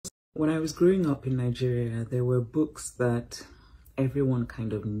When I was growing up in Nigeria, there were books that everyone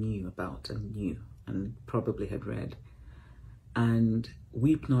kind of knew about and probably had read. And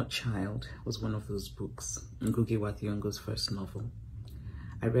Weep Not Child was one of those books, Ngũgĩ Thiong'o's first novel.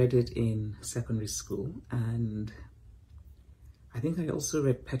 I read it in secondary school, and I think I also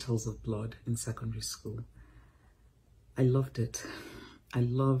read Petals of Blood in secondary school. I loved it. I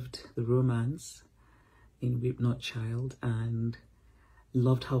loved the romance in Weep Not Child and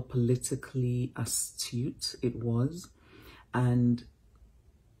loved how politically astute it was. And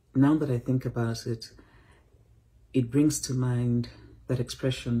now that I think about it, it brings to mind that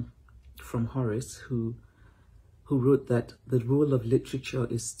expression from Horace, who wrote that the role of literature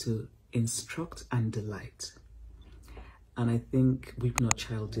is to instruct and delight. And I think Weep Not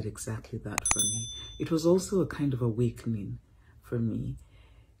Child did exactly that for me. It was also a kind of awakening for me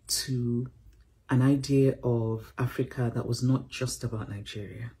to an idea of Africa that was not just about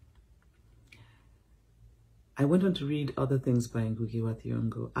Nigeria. I went on to read other things by Ngũgĩ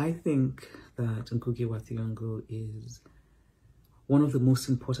Thiong'o. I think that Ngũgĩ Thiong'o is one of the most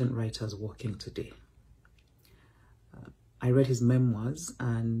important writers working today. I read his memoirs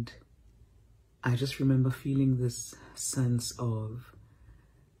and I just remember feeling this sense of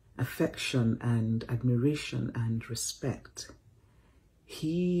affection and admiration and respect.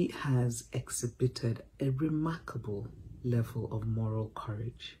 He has exhibited a remarkable level of moral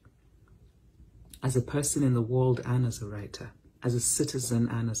courage as a person in the world and as a writer, as a citizen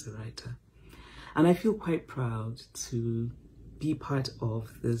and as a writer. And I feel quite proud to be part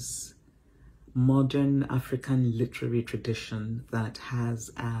of this modern African literary tradition that has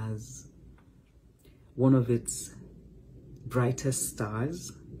as one of its brightest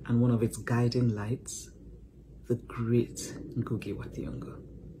stars and one of its guiding lights the great Ngũgĩ Thiong'o.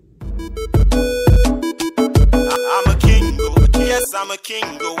 I'm a king, yes, I'm a king,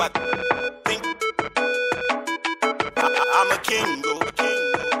 I'm a king,